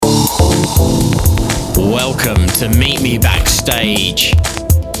to Meet Me Backstage.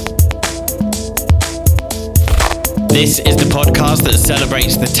 This is the podcast that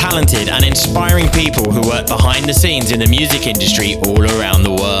celebrates the talented and inspiring people who work behind the scenes in the music industry all around the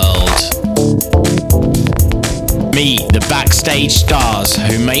world. Meet the backstage stars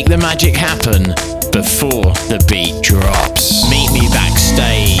who make the magic happen before the beat drops. Meet Me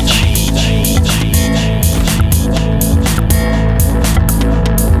Backstage.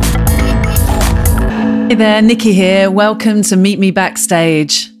 Hey there, Nikki here. Welcome to Meet Me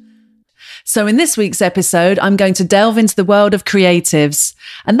Backstage. So in this week's episode, I'm going to delve into the world of creatives.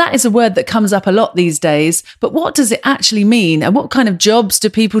 And that is a word that comes up a lot these days. But what does it actually mean? And what kind of jobs do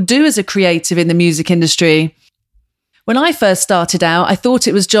people do as a creative in the music industry? When I first started out, I thought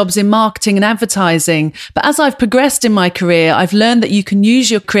it was jobs in marketing and advertising. But as I've progressed in my career, I've learned that you can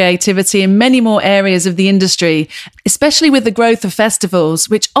use your creativity in many more areas of the industry, especially with the growth of festivals,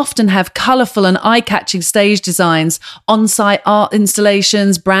 which often have colourful and eye-catching stage designs, on-site art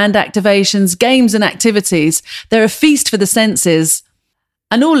installations, brand activations, games and activities. They're a feast for the senses.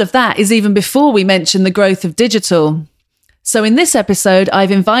 And all of that is even before we mention the growth of digital. So in this episode, I've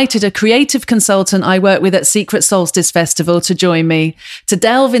invited a creative consultant I work with at Secret Solstice Festival to join me to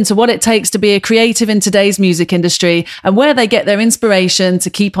delve into what it takes to be a creative in today's music industry and where they get their inspiration to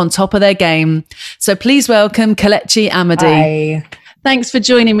keep on top of their game. So please welcome Kelechi Amadi. Hi. Thanks for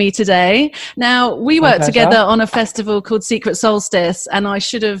joining me today. Now, we worked together on a festival called Secret Solstice, and I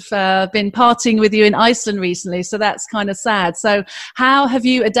should have been partying with you in Iceland recently, so that's kind of sad. So how have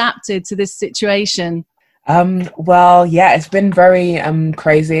you adapted to this situation? It's been very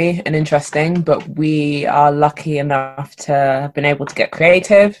crazy and interesting, but we are lucky enough to have been able to get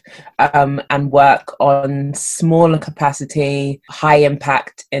creative and work on smaller capacity, high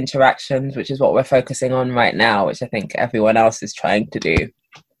impact interactions, which is what we're focusing on right now, which I think everyone else is trying to do.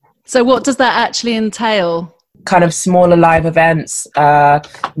 So what does that actually entail? Kind of smaller live events,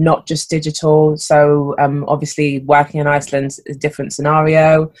 not just digital. So obviously working in Iceland is a different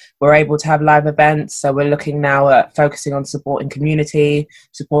scenario. We're able to have live events. So we're looking now at focusing on supporting community,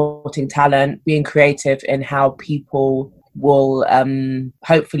 supporting talent, being creative in how people will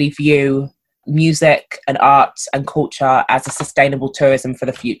hopefully view music and arts and culture as a sustainable tourism for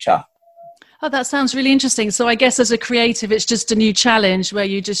the future. Oh, that sounds really interesting. So I guess as a creative, it's just a new challenge where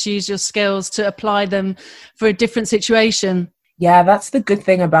you just use your skills to apply them for a different situation. Yeah, that's the good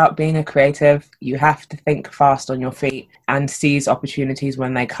thing about being a creative. You have to think fast on your feet and seize opportunities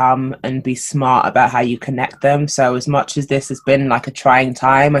when they come and be smart about how you connect them. So as much as this has been like a trying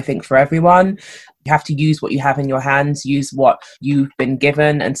time, I think for everyone, you have to use what you have in your hands, use what you've been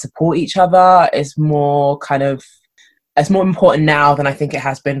given and support each other. It's more important now than I think it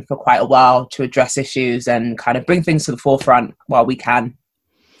has been for quite a while to address issues and kind of bring things to the forefront while we can.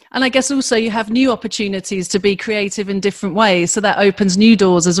 And I guess also you have new opportunities to be creative in different ways. So that opens new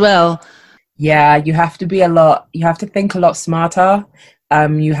doors as well. Yeah, you have to think a lot smarter.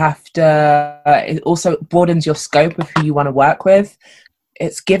 It also broadens your scope of who you want to work with.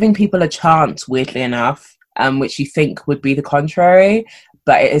 It's giving people a chance, weirdly enough, which you think would be the contrary.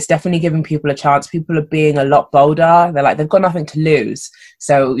 But it's definitely giving people a chance. People are being a lot bolder. They're like, they've got nothing to lose.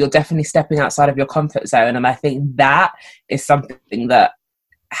 So you're definitely stepping outside of your comfort zone. And I think that is something that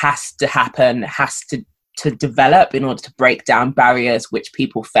has to happen, has to develop in order to break down barriers which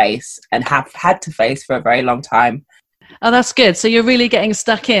people face and have had to face for a very long time. Oh, that's good. So you're really getting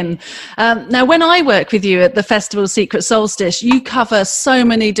stuck in. Now, when I work with you at the festival Secret Solstice, you cover so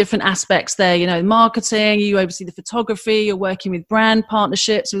many different aspects there, you know, marketing, you oversee the photography, you're working with brand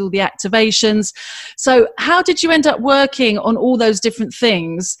partnerships, with all the activations. So how did you end up working on all those different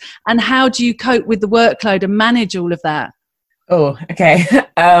things? And how do you cope with the workload and manage all of that? Oh, okay.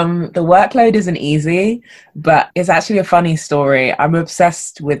 The workload isn't easy, but it's actually a funny story. I'm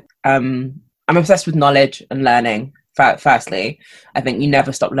obsessed with knowledge and learning. Firstly, I think you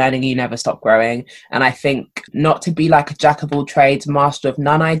never stop learning, you never stop growing. And I think not to be like a jack of all trades, master of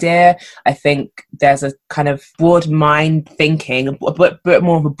none idea. I think there's a kind of broad mind thinking, a bit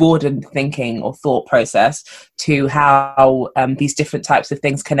more of a broadened thinking or thought process to how these different types of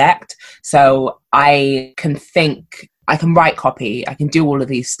things connect. So I can write copy, I can do all of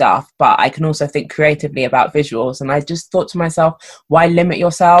these stuff, but I can also think creatively about visuals. And I just thought to myself, why limit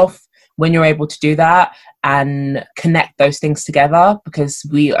yourself when you're able to do that and connect those things together? Because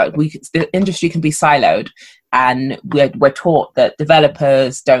the industry can be siloed, and we're taught that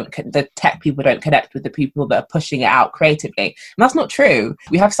the tech people don't connect with the people that are pushing it out creatively. And that's not true.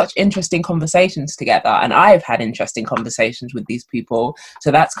 We have such interesting conversations together, and I've had interesting conversations with these people.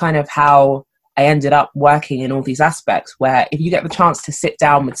 So that's kind of how I ended up working in all these aspects where if you get the chance to sit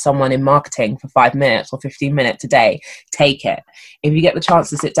down with someone in marketing for 5 minutes or 15 minutes a day, take it. If you get the chance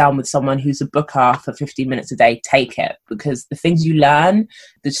to sit down with someone who's a booker for 15 minutes a day, take it. Because the things you learn,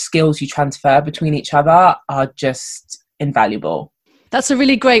 the skills you transfer between each other are just invaluable. That's a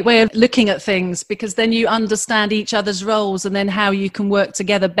really great way of looking at things, because then you understand each other's roles and then how you can work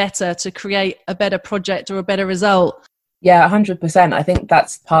together better to create a better project or a better result. Yeah, 100%. I think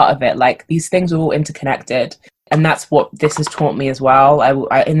that's part of it. Like, these things are all interconnected. And that's what this has taught me as well.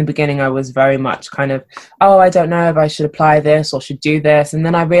 I in the beginning, I was very much kind of, oh, I don't know if I should apply this or should do this. And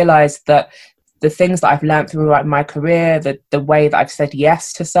then I realized that the things that I've learned throughout my career, the way that I've said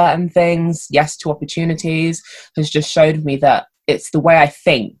yes to certain things, yes to opportunities, has just showed me that it's the way I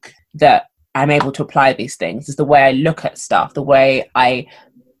think that I'm able to apply these things. It's the way I look at stuff, the way I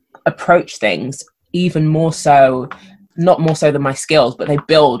approach things, even more so, not more so than my skills, but they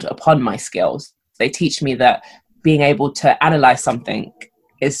build upon my skills. They teach me that being able to analyze something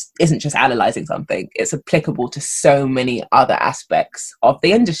isn't just analyzing something. It's applicable to so many other aspects of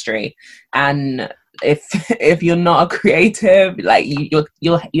the industry. And if you're not a creative, like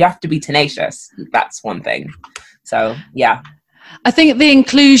you have to be tenacious. That's one thing. So yeah. I think the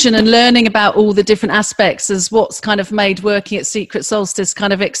inclusion and learning about all the different aspects is what's kind of made working at Secret Solstice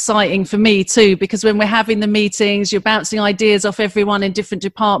kind of exciting for me too, because when we're having the meetings, you're bouncing ideas off everyone in different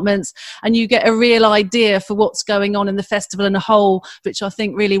departments and you get a real idea for what's going on in the festival in a whole, which I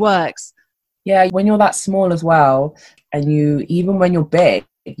think really works. Yeah, when you're that small as well, and even when you're big,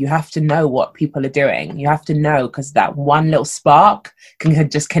 you have to know what people are doing. You have to know, because that one little spark can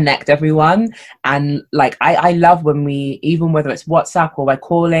just connect everyone. And like, I love when we, even whether it's WhatsApp or by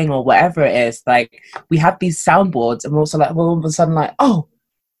calling or whatever it is, like we have these soundboards and we're also like, we're all of a sudden like, oh,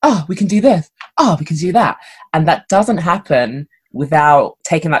 we can do this. Oh, we can do that. And that doesn't happen without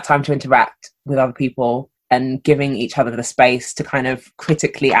taking that time to interact with other people and giving each other the space to kind of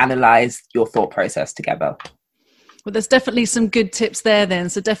critically analyze your thought process together. Well, there's definitely some good tips there then.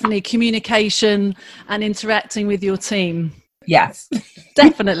 So definitely communication and interacting with your team. Yes.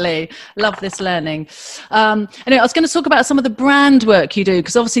 Definitely. Love this learning. Anyway, I was going to talk about some of the brand work you do,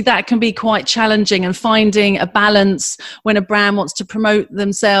 because obviously that can be quite challenging, and finding a balance when a brand wants to promote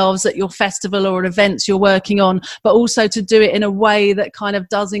themselves at your festival or events you're working on, but also to do it in a way that kind of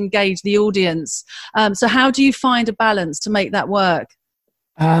does engage the audience. So how do you find a balance to make that work?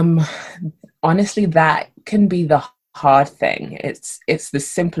 Honestly, that can be the hard thing. It's the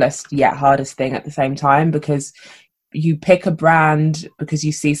simplest yet hardest thing at the same time, because you pick a brand because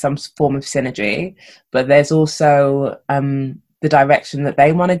you see some form of synergy, but there's also the direction that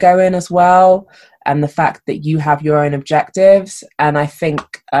they want to go in as well, and the fact that you have your own objectives. And I think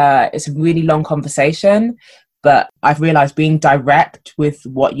it's a really long conversation, but I've realized being direct with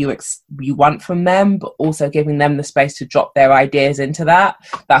what you want from them, but also giving them the space to drop their ideas into that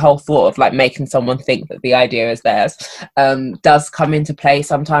whole thought of like making someone think that the idea is theirs, does come into play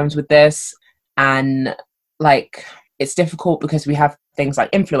sometimes with this. And like, it's difficult because we have things like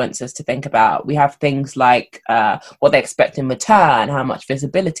influencers to think about. We have things like what they expect in return, how much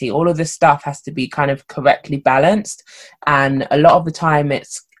visibility. All of this stuff has to be kind of correctly balanced. And a lot of the time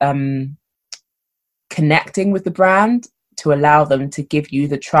it's connecting with the brand to allow them to give you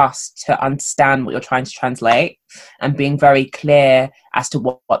the trust to understand what you're trying to translate, and being very clear as to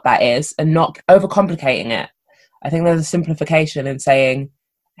what that is, and not overcomplicating it. I think there's a simplification in saying,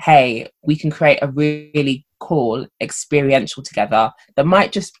 hey, we can create a really cool experiential together that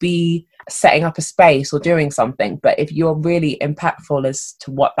might just be setting up a space or doing something, but if you're really impactful as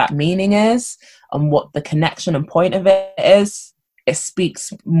to what that meaning is and what the connection and point of it is, it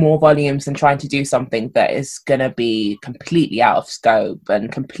speaks more volumes than trying to do something that is going to be completely out of scope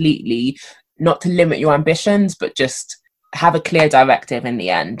and completely not to limit your ambitions, but just have a clear directive in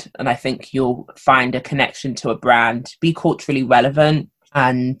the end. And I think you'll find a connection to a brand, be culturally relevant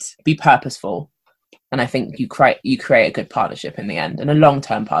and be purposeful. And I think you create a good partnership in the end, and a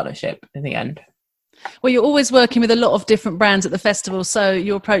long-term partnership in the end. Well, you're always working with a lot of different brands at the festival, so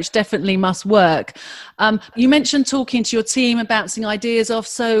your approach definitely must work. You mentioned talking to your team and bouncing ideas off.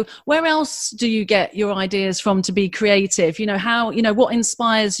 So where else do you get your ideas from to be creative? What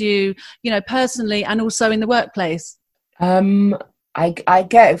inspires you, personally and also in the workplace? I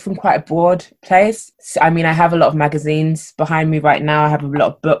get it from quite a broad place. I mean, I have a lot of magazines behind me right now. I have a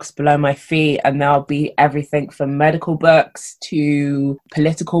lot of books below my feet, and there'll be everything from medical books to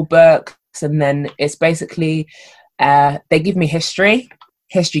political books. And then it's basically, they give me history.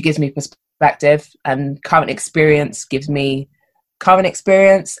 History gives me perspective, and current experience gives me current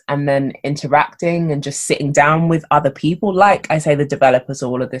experience and then interacting and just sitting down with other people, like I say, the developers,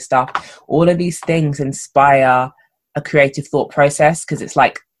 all of this stuff, all of these things inspire a creative thought process, because it's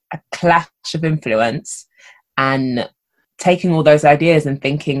like a clash of influence, and taking all those ideas and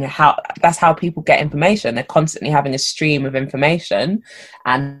thinking that's how people get information. They're constantly having a stream of information,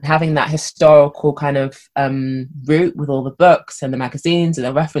 and having that historical kind of route with all the books and the magazines and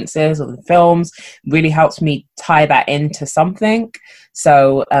the references or the films really helps me tie that into something.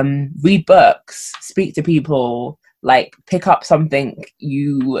 So read books, speak to people, like pick up something,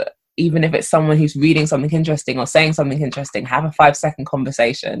 even if it's someone who's reading something interesting or saying something interesting, have a 5-second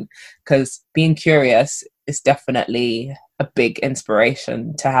conversation, because being curious is definitely a big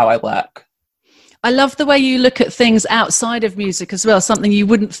inspiration to how I work. I love the way you look at things outside of music as well, something you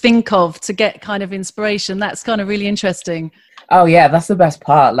wouldn't think of to get kind of inspiration. That's kind of really interesting. Oh yeah, that's the best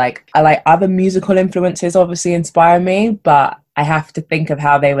part. Like, I like other musical influences obviously inspire me, but I have to think of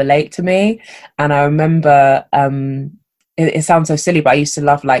how they relate to me. And I remember it sounds so silly, but I used to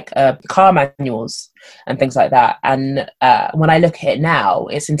love like car manuals and things like that. And when I look at it now,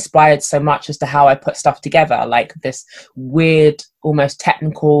 it's inspired so much as to how I put stuff together, like this weird, almost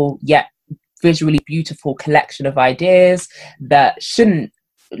technical, yet visually beautiful collection of ideas that shouldn't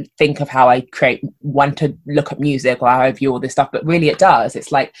think of how I want to look at music or how I view all this stuff, but really it does.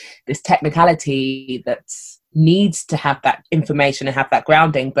 It's like this technicality that's needs to have that information and have that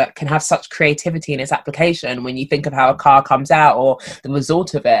grounding, but can have such creativity in its application when you think of how a car comes out or the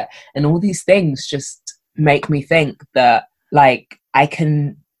result of it. And all these things just make me think that like I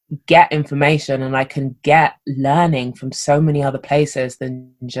can get information and I can get learning from so many other places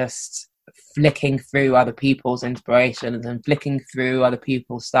than just flicking through other people's inspirations and flicking through other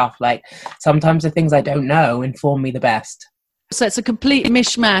people's stuff. Like sometimes the things I don't know inform me the best. So it's a complete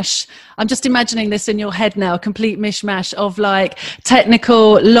mishmash. I'm just imagining this in your head now, a complete mishmash of like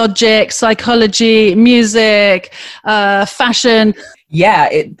technical, logic, psychology, music, fashion. Yeah,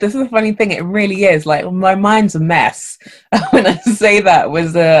 this is a funny thing. It really is. Like my mind's a mess. When I say that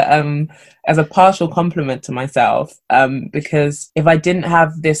was as a partial compliment to myself, because if I didn't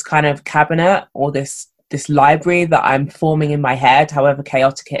have this kind of cabinet or this library that I'm forming in my head, however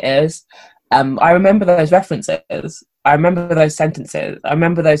chaotic it is, I remember those references. I remember those sentences. I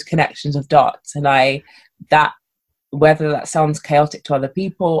remember those connections of dots. And whether that sounds chaotic to other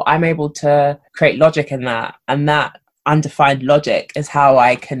people, I'm able to create logic in that. And that undefined logic is how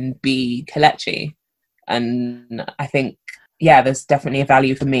I can be Kelechi. And I think, yeah, there's definitely a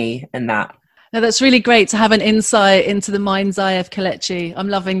value for me in that. Now, that's really great to have an insight into the mind's eye of Kelechi. I'm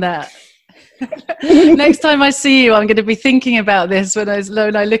loving that. Next time I see you, I'm going to be thinking about this when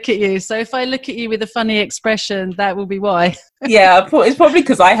I look at you. So if I look at you with a funny expression, that will be why. Yeah, it's probably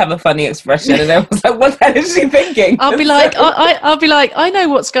because I have a funny expression, and everyone's like, "What the hell is she thinking?" I'll be like, I know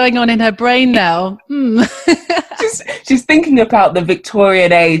what's going on in her brain now. She's thinking about the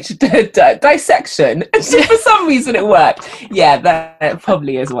Victorian age dissection. For some reason, it worked. Yeah, that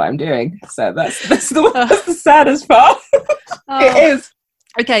probably is what I'm doing. So that's the saddest part. It is.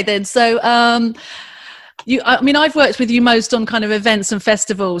 Okay, then. So, I've worked with you most on kind of events and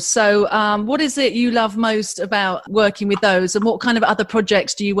festivals. So, what is it you love most about working with those, and what kind of other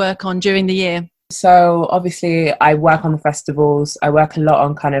projects do you work on during the year? So, obviously, I work on the festivals. I work a lot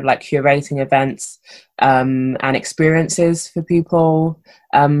on kind of like curating events and experiences for people.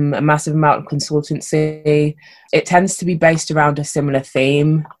 A massive amount of consultancy. It tends to be based around a similar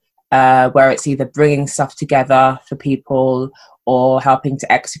theme, where it's either bringing stuff together for people or helping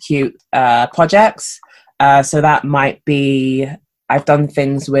to execute projects. So that might be, I've done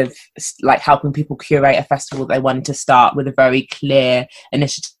things with like helping people curate a festival they wanted to start with a very clear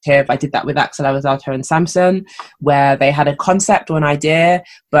initiative. I did that with Axel Arosato and Samson, where they had a concept or an idea,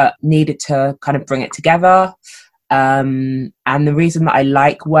 but needed to kind of bring it together. And the reason that I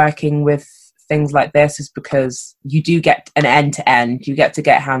like working with things like this is because you do get an end-to-end, you get to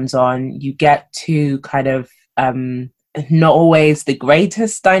get hands-on, you get to kind of not always the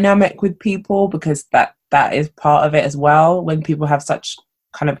greatest dynamic with people, because that is part of it as well, when people have such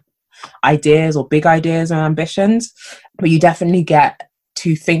kind of ideas or big ideas and ambitions. But you definitely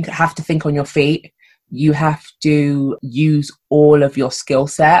have to think on your feet. You have to use all of your skill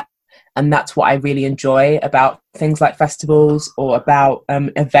set. And that's what I really enjoy about things like festivals or about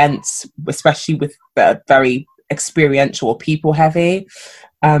events, especially with very experiential or people heavy.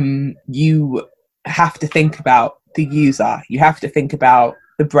 You have to think about the user, you have to think about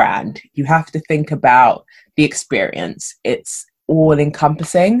the brand, you have to think about the experience. It's all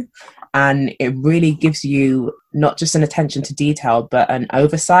encompassing. And it really gives you not just an attention to detail, but an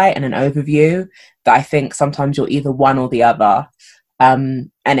oversight and an overview that I think sometimes you're either one or the other. And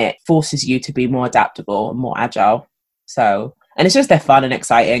it forces you to be more adaptable and more agile. So, and it's just they're fun and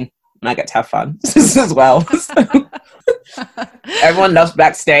exciting, and I get to have fun as well. Everyone loves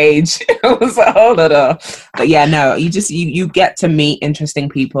Backstage. But yeah, no, you get to meet interesting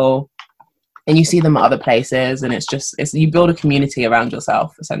people, and you see them at other places, and it's you build a community around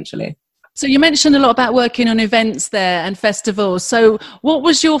yourself, essentially. So you mentioned a lot about working on events there and festivals. So what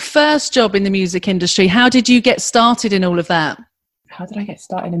was your first job in the music industry? How did you get started in all of that? How did I get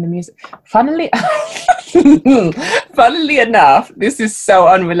started in the music? Funnily enough, this is so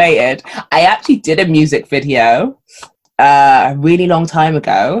unrelated. I actually did a music video a really long time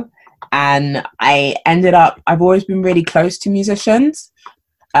ago, and I've always been really close to musicians,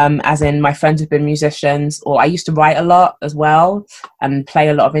 as in my friends have been musicians, or I used to write a lot as well and play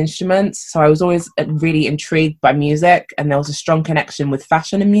a lot of instruments. So I was always really intrigued by music, and there was a strong connection with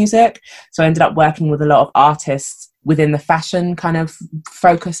fashion and music. So I ended up working with a lot of artists within the fashion kind of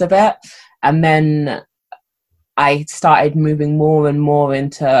focus of it. And then I started moving more and more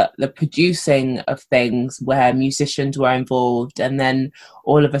into the producing of things where musicians were involved. And then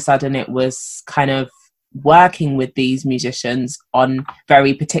all of a sudden it was kind of working with these musicians on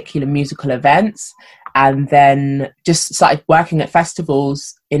very particular musical events. And then just started working at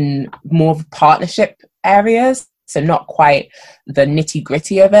festivals in more of partnership areas. So not quite the nitty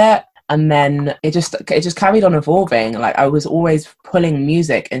gritty of it. And then it just carried on evolving. Like I was always pulling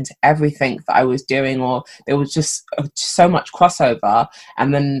music into everything that I was doing, or there was just so much crossover.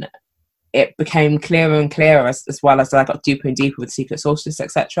 And then it became clearer and clearer as well as I got deeper and deeper with Secret Solstice,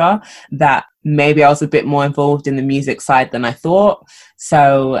 etc., that maybe I was a bit more involved in the music side than I thought.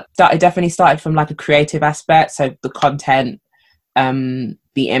 So I definitely started from like a creative aspect, so the content, the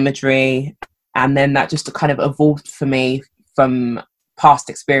imagery, and then that just kind of evolved for me from past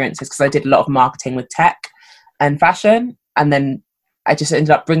experiences, because I did a lot of marketing with tech and fashion, and then I just ended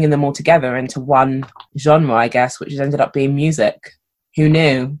up bringing them all together into one genre, I guess, which has ended up being music. Who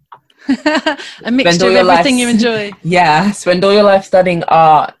knew? A mixture of everything you enjoy. Yeah, spend all your life studying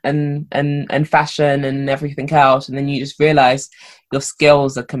art and fashion and everything else, and then you just realize your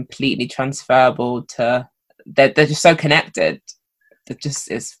skills are completely transferable to they're just so connected. It just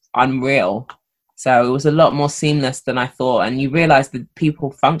is unreal. So it was a lot more seamless than I thought. And you realize that people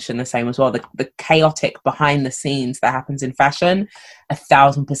function the same as well. The chaotic behind the scenes that happens in fashion,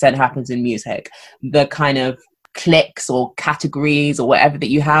 1,000% happens in music. The kind of cliques or categories or whatever that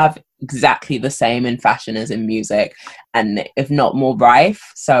you have, exactly the same in fashion as in music, and if not more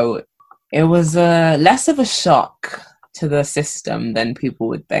rife. So it was less of a shock to the system than people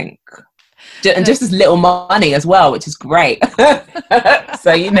would think. And just as little money as well, which is great.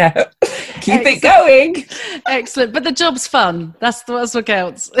 So, keep it going. Excellent. But the job's fun. That's what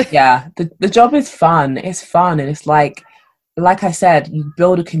counts. Yeah, the job is fun. It's fun. And it's like I said, you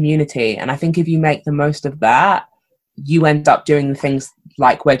build a community. And I think if you make the most of that, you end up doing the things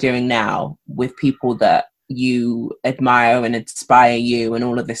like we're doing now with people that you admire and inspire you and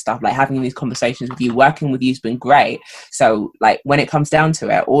all of this stuff. Like having these conversations with you, working with you has been great. So like when it comes down to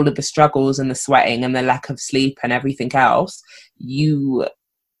it, all of the struggles and the sweating and the lack of sleep and everything else, the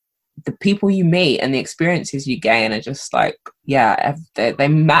people you meet and the experiences you gain are just like, yeah, they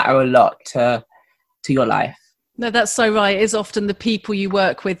matter a lot to your life. No, that's so right. It is often the people you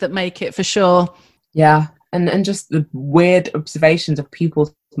work with that make it, for sure. Yeah. And just the weird observations of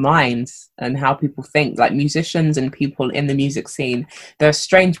people's minds and how people think, like musicians and people in the music scene, they're a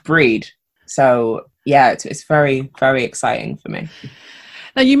strange breed. So yeah, it's very, very exciting for me.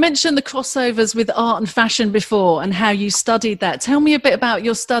 Now, you mentioned the crossovers with art and fashion before and how you studied that. Tell me a bit about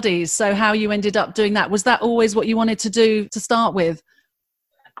your studies. So how you ended up doing that. Was that always what you wanted to do to start with?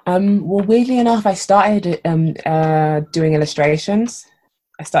 Well, weirdly enough, I started doing illustrations.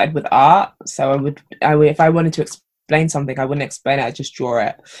 I started with art. So I would, if I wanted to explain something, I wouldn't explain it, I'd just draw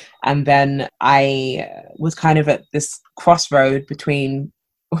it. And then I was kind of at this crossroad between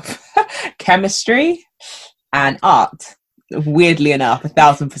chemistry and art. Weirdly enough,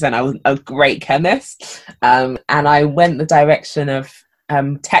 1,000%, I was a great chemist. And I went the direction of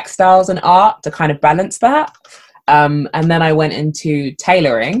textiles and art to kind of balance that. And then I went into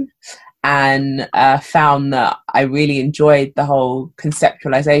tailoring and found that I really enjoyed the whole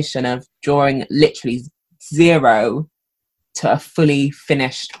conceptualization of drawing literally zero to a fully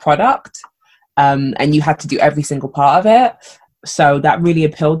finished product. And you had to do every single part of it. So that really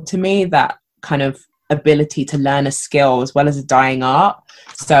appealed to me, that kind of ability to learn a skill as well as a dying art.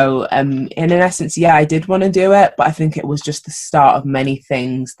 So in essence, yeah, I did want to do it, but I think it was just the start of many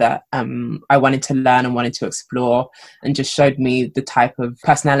things that I wanted to learn and wanted to explore, and just showed me the type of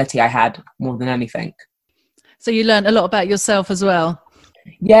personality I had more than anything. So you learned a lot about yourself as well.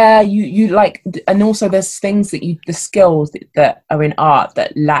 Yeah, you like, and also there's things that the skills that are in art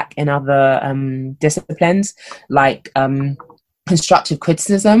that lack in other disciplines, like constructive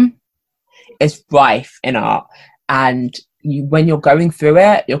criticism is rife in art. And when you're going through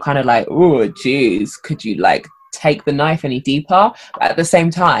it, you're kind of like, oh geez, could you like take the knife any deeper? But at the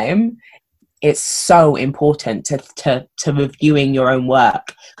same time, it's so important to reviewing your own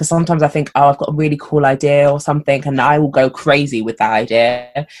work, because sometimes I think, oh, I've got a really cool idea or something, and I will go crazy with that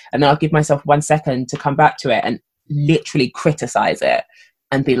idea, and then I'll give myself 1 second to come back to it and literally criticize it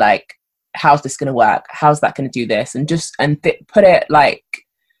and be like, how's this going to work? How's that going to do this? And just put it like,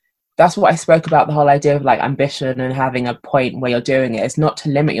 that's what I spoke about, the whole idea of like ambition and having a point where you're doing it. It's not to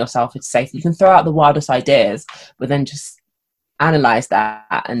limit yourself. It's safe. You can throw out the wildest ideas, but then just analyze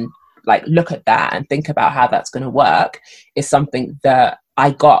that and like look at that and think about how that's going to work, is something that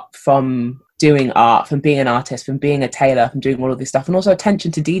I got from doing art, from being an artist, from being a tailor, from doing all of this stuff. And also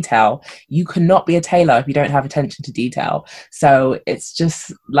attention to detail. You cannot be a tailor if you don't have attention to detail. So it's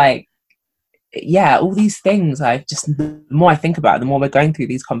just like, yeah, all these things, the more I think about it, the more we're going through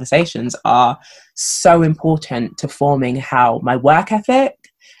these conversations, are so important to forming how my work ethic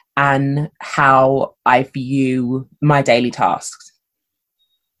and how I view my daily tasks.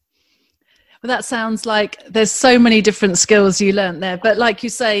 Well, that sounds like there's so many different skills you learnt there. But like you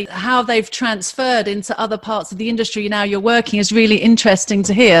say, how they've transferred into other parts of the industry now you're working is really interesting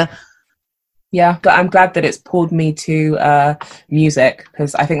to hear. Yeah, but I'm glad that it's pulled me to music,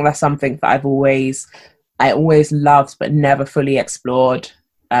 because I think that's something that I always loved but never fully explored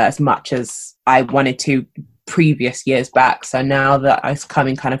as much as I wanted to previous years back. So now that it's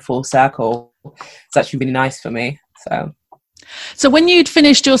coming kind of full circle, it's actually really nice for me. So when you'd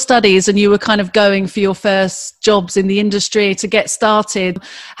finished your studies and you were kind of going for your first jobs in the industry to get started,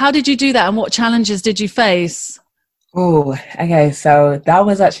 how did you do that and what challenges did you face? Oh, okay. So that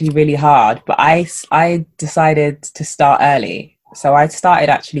was actually really hard, but I decided to start early. So I started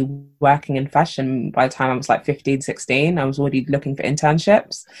actually working in fashion by the time I was like 15, 16. I was already looking for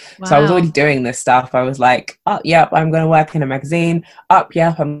internships. Wow. So I was already doing this stuff. I was like, oh, yep, I'm going to work in a magazine. Up,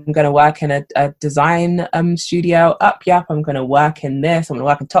 yep, I'm going to work in a design studio. Up, yep, I'm going to work in this. I'm going to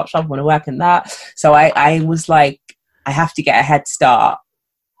work in Topshop. I'm going to work in that. So I was like, I have to get a head start,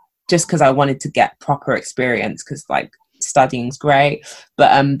 just because I wanted to get proper experience, because like studying's great.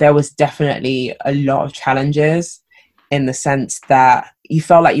 But there was definitely a lot of challenges, in the sense that you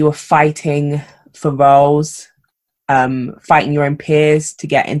felt like you were fighting for roles, fighting your own peers to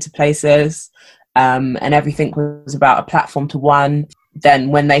get into places, and everything was about a platform to one. Then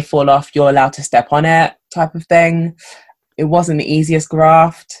when they fall off, you're allowed to step on it, type of thing. It wasn't the easiest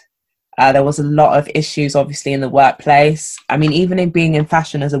graft. There was a lot of issues, obviously, in the workplace. I mean, even in being in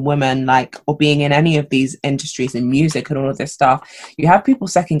fashion as a woman, like, or being in any of these industries in music and all of this stuff, you have people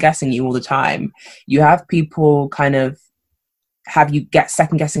second guessing you all the time. You have people kind of have you get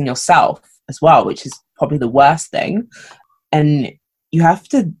second guessing yourself as well, which is probably the worst thing. And you have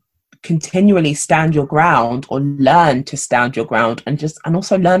to continually stand your ground, or learn to stand your ground, and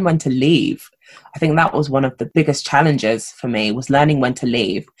also learn when to leave. I think that was one of the biggest challenges for me, was learning when to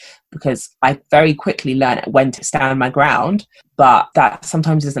leave, because I very quickly learned when to stand my ground, but that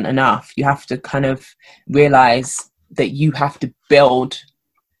sometimes isn't enough. You have to kind of realize that you have to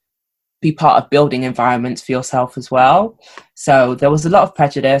be part of building environments for yourself as well. So there was a lot of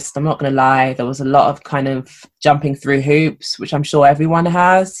prejudice, I'm not going to lie. There was a lot of kind of jumping through hoops, which I'm sure everyone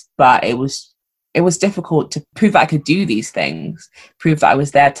has, but it was difficult to prove that I could do these things, prove that I was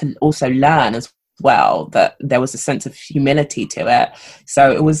there to also learn as well, that there was a sense of humility to it.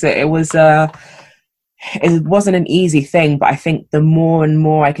 So it wasn't an easy thing, but I think the more and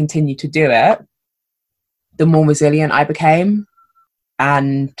more I continued to do it, the more resilient I became,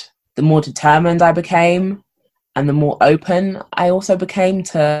 and the more determined I became, and the more open I also became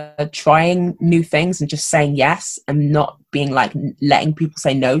to trying new things and just saying yes, and not being like letting people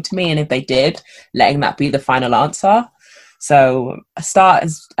say no to me. And if they did, letting that be the final answer. So start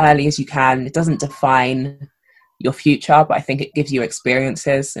as early as you can. It doesn't define your future, but I think it gives you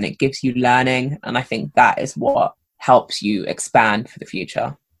experiences and it gives you learning. And I think that is what helps you expand for the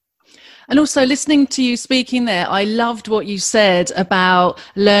future. And also listening to you speaking there, I loved what you said about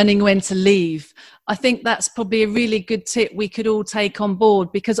learning when to leave. I think that's probably a really good tip we could all take on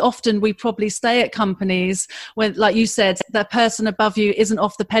board, because often we probably stay at companies where, like you said, that person above you isn't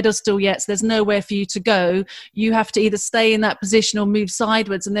off the pedestal yet, so there's nowhere for you to go. You have to either stay in that position or move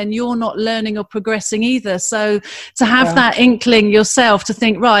sideways, and then you're not learning or progressing either. So to have that inkling yourself to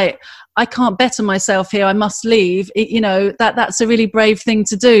think, right, I can't better myself here, I must leave, that's a really brave thing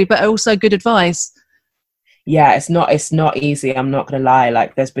to do, but also good advice. Yeah, it's not easy, I'm not gonna lie.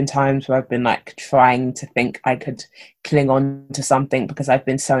 Like, there's been times where I've been like trying to think I could cling on to something because I've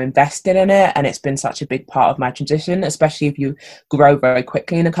been so invested in it, and it's been such a big part of my transition, especially if you grow very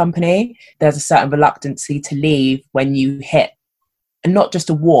quickly in a company. There's a certain reluctancy to leave when you hit, and not just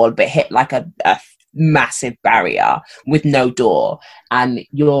a wall, but hit like a massive barrier with no door, and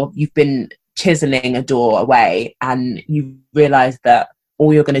you've been chiseling a door away, and you realize that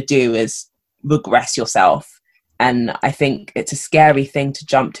all you're going to do is regress yourself. And I think it's a scary thing to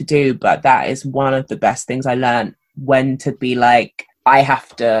jump to do, but that is one of the best things I learned, when to be like, I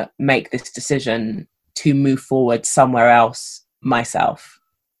have to make this decision to move forward somewhere else myself.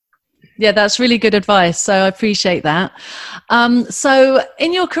 Yeah, that's really good advice. So I appreciate that. So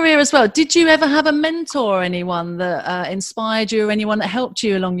in your career as well, did you ever have a mentor or anyone that inspired you, or anyone that helped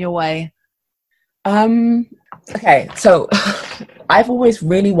you along your way? Okay, so I've always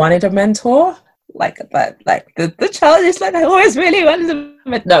really wanted a mentor. The challenge is like, I always really wanted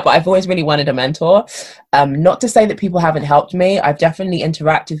but I've always really wanted a mentor. Not to say that people haven't helped me. I've definitely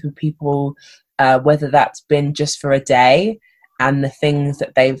interacted with people, whether that's been just for a day, and the things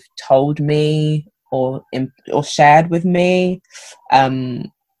that they've told me or shared with me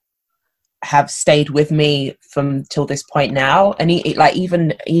have stayed with me from till this point now. And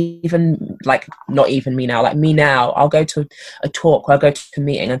even like, not even me now, like me now, I'll go to a talk, or I'll go to a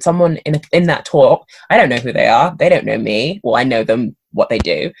meeting, and someone in that talk, I don't know who they are, they don't know me, or I know them, what they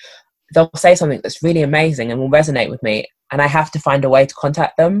do. They'll say something that's really amazing and will resonate with me, and I have to find a way to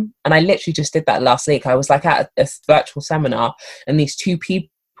contact them. And I literally just did that last week. I was like at a virtual seminar, and these two people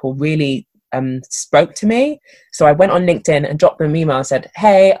really spoke to me. So I went on LinkedIn and dropped them an email and said,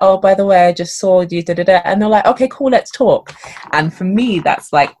 hey, oh, by the way, I just saw you, and they're like, okay, cool, let's talk. And for me,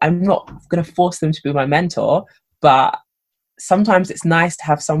 that's like, I'm not going to force them to be my mentor, but sometimes it's nice to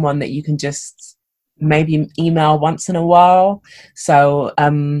have someone that you can just maybe email once in a while. So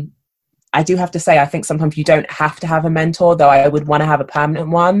I do have to say, I think sometimes you don't have to have a mentor, though I would want to have a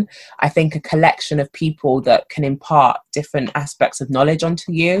permanent one. I think a collection of people that can impart different aspects of knowledge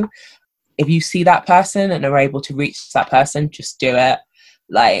onto you. If you see that person and are able to reach that person, just do it.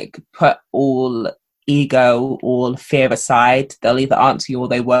 Like, put all ego, all fear aside. They'll either answer you or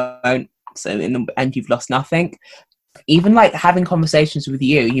they won't. So in the end, you've lost nothing. Even like having conversations with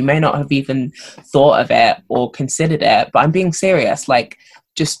you may not have even thought of it or considered it, but I'm being serious. Like,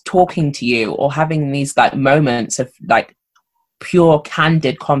 just talking to you or having these like moments of like pure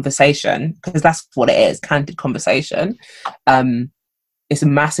candid conversation, because that's what it is, candid conversation. It's a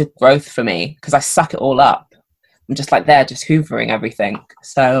massive growth for me, because I suck it all up. I'm just like there, just hoovering everything.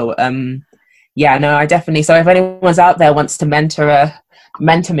 So I definitely. So if anyone's out there wants to mentor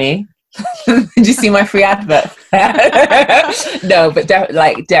me, did you see my free advert? No, but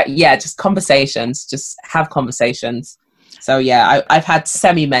just conversations. Just have conversations. So yeah, I've had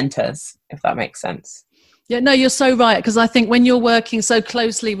semi-mentors, if that makes sense. Yeah, no, you're so right, because I think when you're working so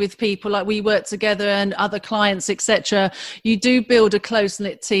closely with people, like we work together and other clients, etc., you do build a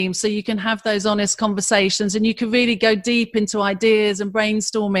close-knit team, so you can have those honest conversations and you can really go deep into ideas and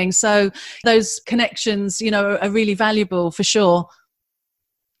brainstorming. So those connections, are really valuable for sure.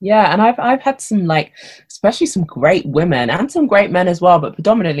 Yeah, and I've had some, like, especially some great women and some great men as well, but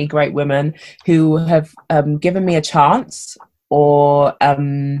predominantly great women who have given me a chance, or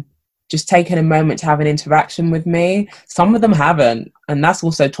just taken a moment to have an interaction with me. Some of them haven't, and that's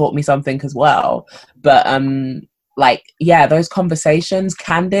also taught me something as well. But those conversations,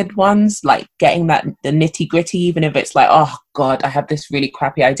 candid ones, like getting the nitty gritty, even if it's like, oh God, I have this really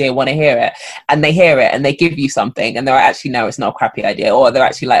crappy idea, want to hear it, and they hear it and they give you something, and they're actually, no, it's not a crappy idea, or they're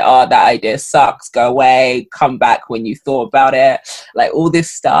actually like, oh, that idea sucks, go away, come back when you thought about it, like all this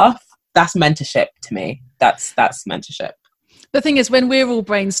stuff. That's mentorship to me. That's mentorship. The thing is, when we're all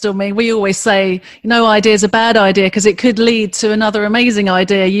brainstorming, we always say, no idea is a bad idea because it could lead to another amazing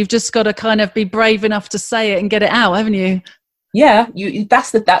idea. You've just got to kind of be brave enough to say it and get it out, haven't you? Yeah,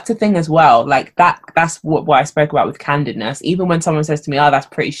 that's the thing as well. Like that's what I spoke about with candidness. Even when someone says to me, oh, that's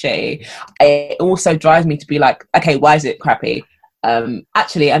pretty shitty, it also drives me to be like, okay, why is it crappy?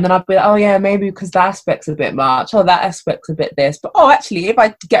 Actually, and then I'd be like, oh yeah, maybe because that aspect's a bit much, or that aspect's a bit this, but oh, actually, if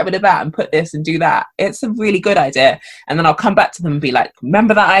I get rid of that and put this and do that, it's a really good idea. And then I'll come back to them and be like,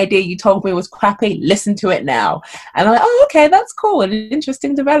 remember that idea you told me was crappy? Listen to it now. And I'm like, oh, okay, that's cool, an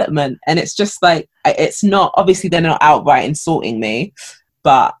interesting development. And it's just like, it's not, obviously they're not outright insulting me,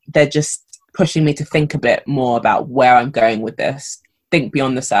 but they're just pushing me to think a bit more about where I'm going with this, think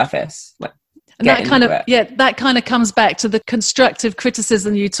beyond the surface, like. And that kind of comes back to the constructive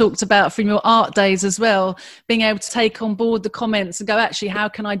criticism you talked about from your art days as well, being able to take on board the comments and go, actually, how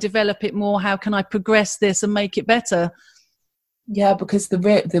can I develop it more? How can I progress this and make it better? Yeah, because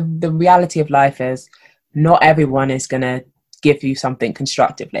the reality of life is not everyone is going to give you something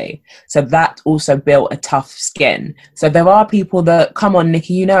constructively. So that also built a tough skin. So there are people that, come on,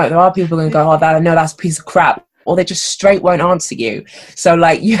 Nikki, there are people going to go, oh, that's a piece of crap. Or they just straight won't answer you. So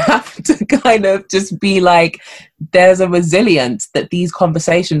like you have to kind of just be like, there's a resilience that these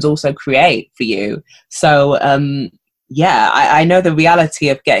conversations also create for you. So I know the reality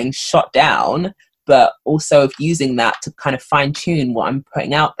of getting shot down, but also of using that to kind of fine tune what I'm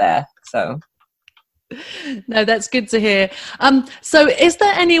putting out there. So. No, that's good to hear. So is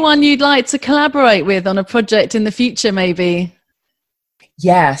there anyone you'd like to collaborate with on a project in the future, maybe?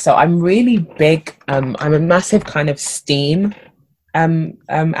 Yeah, so I'm really big. I'm a massive kind of STEAM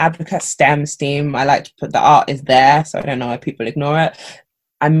advocate, STEAM. I like to put the art is there, so I don't know why people ignore it.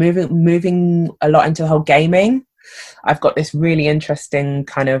 I'm moving a lot into the whole gaming. I've got this really interesting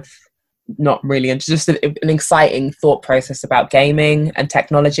kind of, not really, just an exciting thought process about gaming and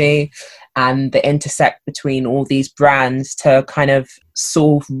technology and the intersect between all these brands to kind of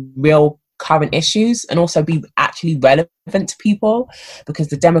solve real current issues and also be actually relevant to people, because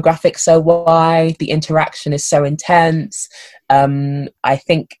the demographics so wide, the interaction is so intense. I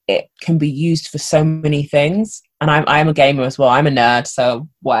think it can be used for so many things, and I'm a gamer as well. I'm a nerd, so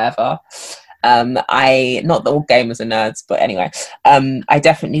whatever. Not that all gamers are nerds, but anyway, I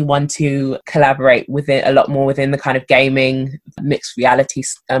definitely want to collaborate a lot more within the kind of gaming mixed reality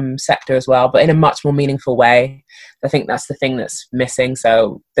sector as well, but in a much more meaningful way. I think that's the thing that's missing.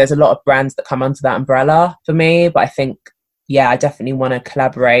 So there's a lot of brands that come under that umbrella for me, but I think, I definitely want to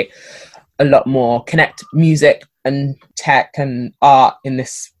collaborate a lot more, connect music and tech and art in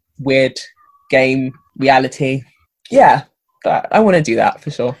this weird game reality. Yeah. But I want to do that for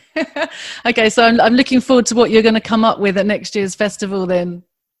sure. Okay, so I'm looking forward to what you're going to come up with at next year's festival then.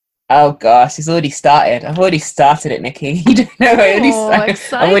 Oh gosh, it's already started. I've already started it, Nikki. You don't know.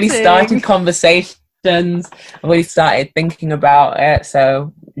 I've already started conversations. I've already started thinking about it.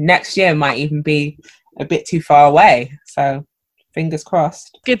 So next year might even be a bit too far away. So fingers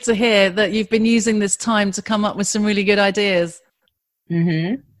crossed. Good to hear that you've been using this time to come up with some really good ideas.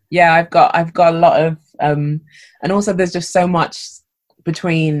 Mm-hmm. Yeah, I've got a lot of, and also there's just so much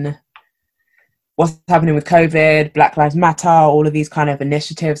between what's happening with COVID, Black Lives Matter, all of these kind of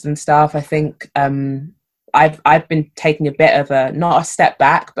initiatives and stuff. I think I've been taking a bit of not a step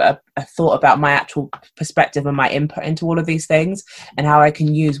back, but a thought about my actual perspective and my input into all of these things and how I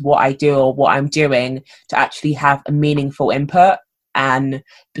can use what I do or what I'm doing to actually have a meaningful input. And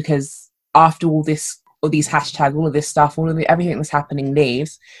because after all these hashtags, all of this stuff, everything that's happening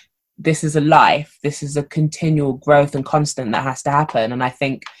leaves, this is a life. This is a continual growth and constant that has to happen. And I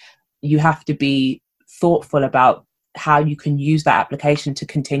think you have to be thoughtful about how you can use that application to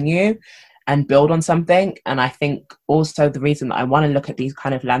continue and build on something. And I think also the reason that I want to look at these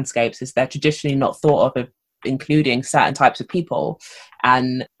kind of landscapes is they're traditionally not thought of including certain types of people.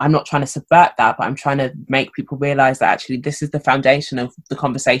 And I'm not trying to subvert that, but I'm trying to make people realize that actually this is the foundation of the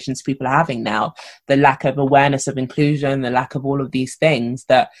conversations people are having now. The lack of awareness of inclusion, the lack of all of these things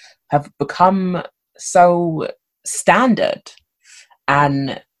that have become so standard.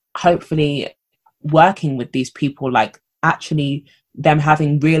 And hopefully working with these people, like actually them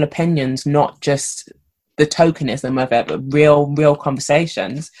having real opinions, not just the tokenism of it, but real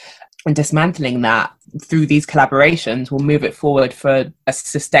conversations, and dismantling that through these collaborations will move it forward for a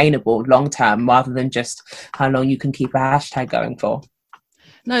sustainable long term rather than just how long you can keep a hashtag going for.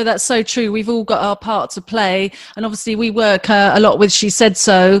 No, that's so true. We've all got our part to play. And obviously we work a lot with She Said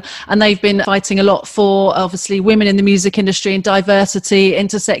So, and they've been fighting a lot for obviously women in the music industry and diversity,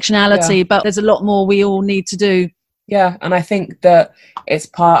 intersectionality, but there's a lot more we all need to do. Yeah, and I think that it's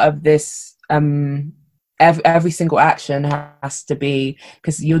part of this, every single action has to be,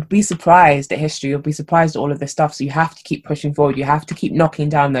 because you'd be surprised at history, you'll be surprised at all of this stuff, so you have to keep pushing forward, you have to keep knocking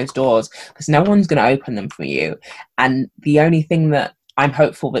down those doors, because no one's going to open them for you. And the only thing that I'm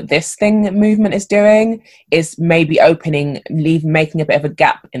hopeful that this thing that movement is doing is maybe making a bit of a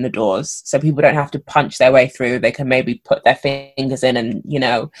gap in the doors, so people don't have to punch their way through. They can maybe put their fingers in and, you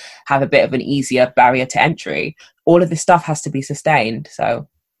know, have a bit of an easier barrier to entry. All of this stuff has to be sustained. So,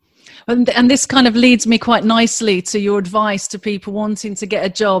 and this kind of leads me quite nicely to your advice to people wanting to get a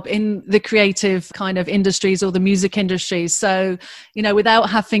job in the creative kind of industries or the music industries. So, you know, without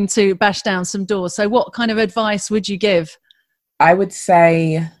having to bash down some doors. So what kind of advice would you give? I would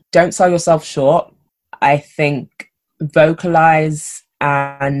say don't sell yourself short. I think vocalize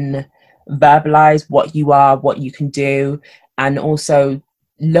and verbalize what you are, what you can do, and also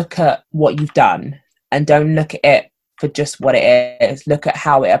look at what you've done and don't look at it for just what it is. Look at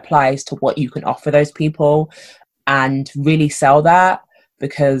how it applies to what you can offer those people and really sell that,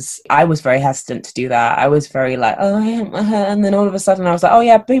 because I was very hesitant to do that. I was very like, oh, and then all of a sudden I was like, oh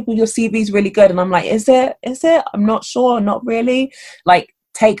yeah, people, your CV's really good. And I'm like, is it? I'm not sure, not really. Like,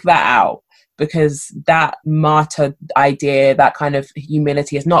 take that out, because that martyr idea, that kind of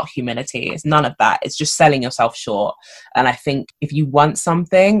humility is not humility. It's none of that. It's just selling yourself short. And I think if you want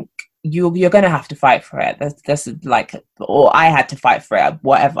something, you're going to have to fight for it. That's like, or I had to fight for it,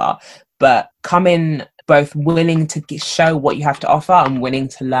 whatever. But come in both willing to show what you have to offer and willing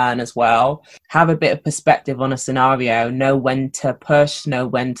to learn as well. Have a bit of perspective on a scenario, know when to push, know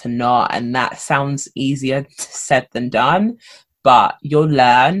when to not. And that sounds easier said than done, but you'll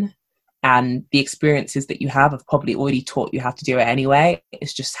learn. And the experiences that you have probably already taught you how to do it anyway.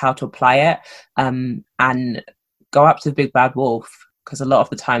 It's just how to apply it. And go up to the big bad wolf, because a lot of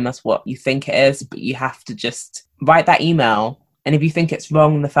the time that's what you think it is, but you have to just write that email. And if you think it's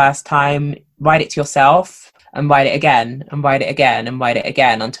wrong the first time, write it to yourself and write it again and write it again and write it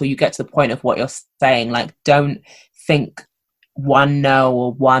again until you get to the point of what you're saying. Like, don't think one no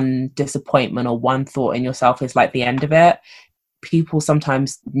or one disappointment or one thought in yourself is like the end of it. People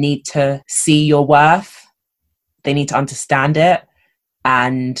sometimes need to see your worth. They need to understand it.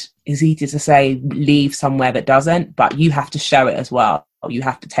 And it's easy to say leave somewhere that doesn't, but you have to show it as well. You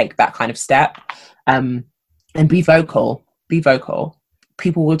have to take that kind of step, and be vocal. Be vocal.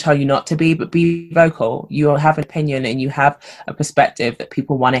 People will tell you not to be, but be vocal. You have an opinion and you have a perspective that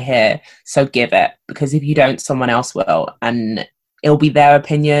people want to hear. So give it, because if you don't, someone else will, and it'll be their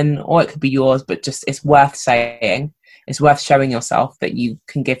opinion or it could be yours, but just, it's worth saying. It's worth showing yourself that you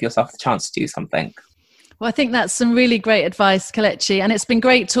can give yourself the chance to do something. Well, I think that's some really great advice, Kelechi, and it's been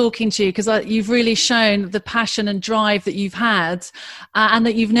great talking to you, because you've really shown the passion and drive that you've had, and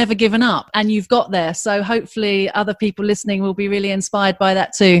that you've never given up, and you've got there. So hopefully other people listening will be really inspired by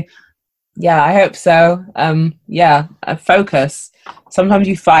that too. Yeah, I hope so. Focus. Sometimes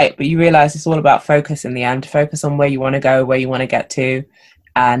you fight, but you realize it's all about focus in the end. Focus on where you want to go, where you want to get to,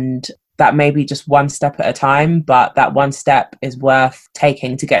 and that may be just one step at a time, but that one step is worth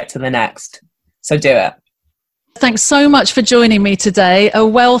taking to get to the next. So do it. Thanks so much for joining me today. A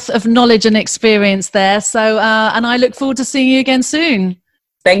wealth of knowledge and experience there. So, and I look forward to seeing you again soon.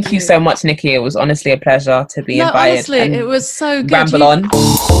 Thank you so much, Nikki. It was honestly a pleasure to be invited. Honestly, it was so good. Ramble on.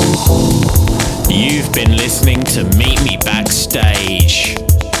 You've been listening to Meet Me Backstage.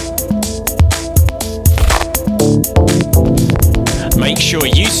 Make sure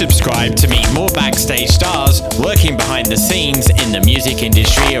you subscribe to meet more backstage stars working behind the scenes in the music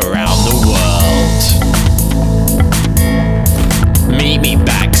industry around the world.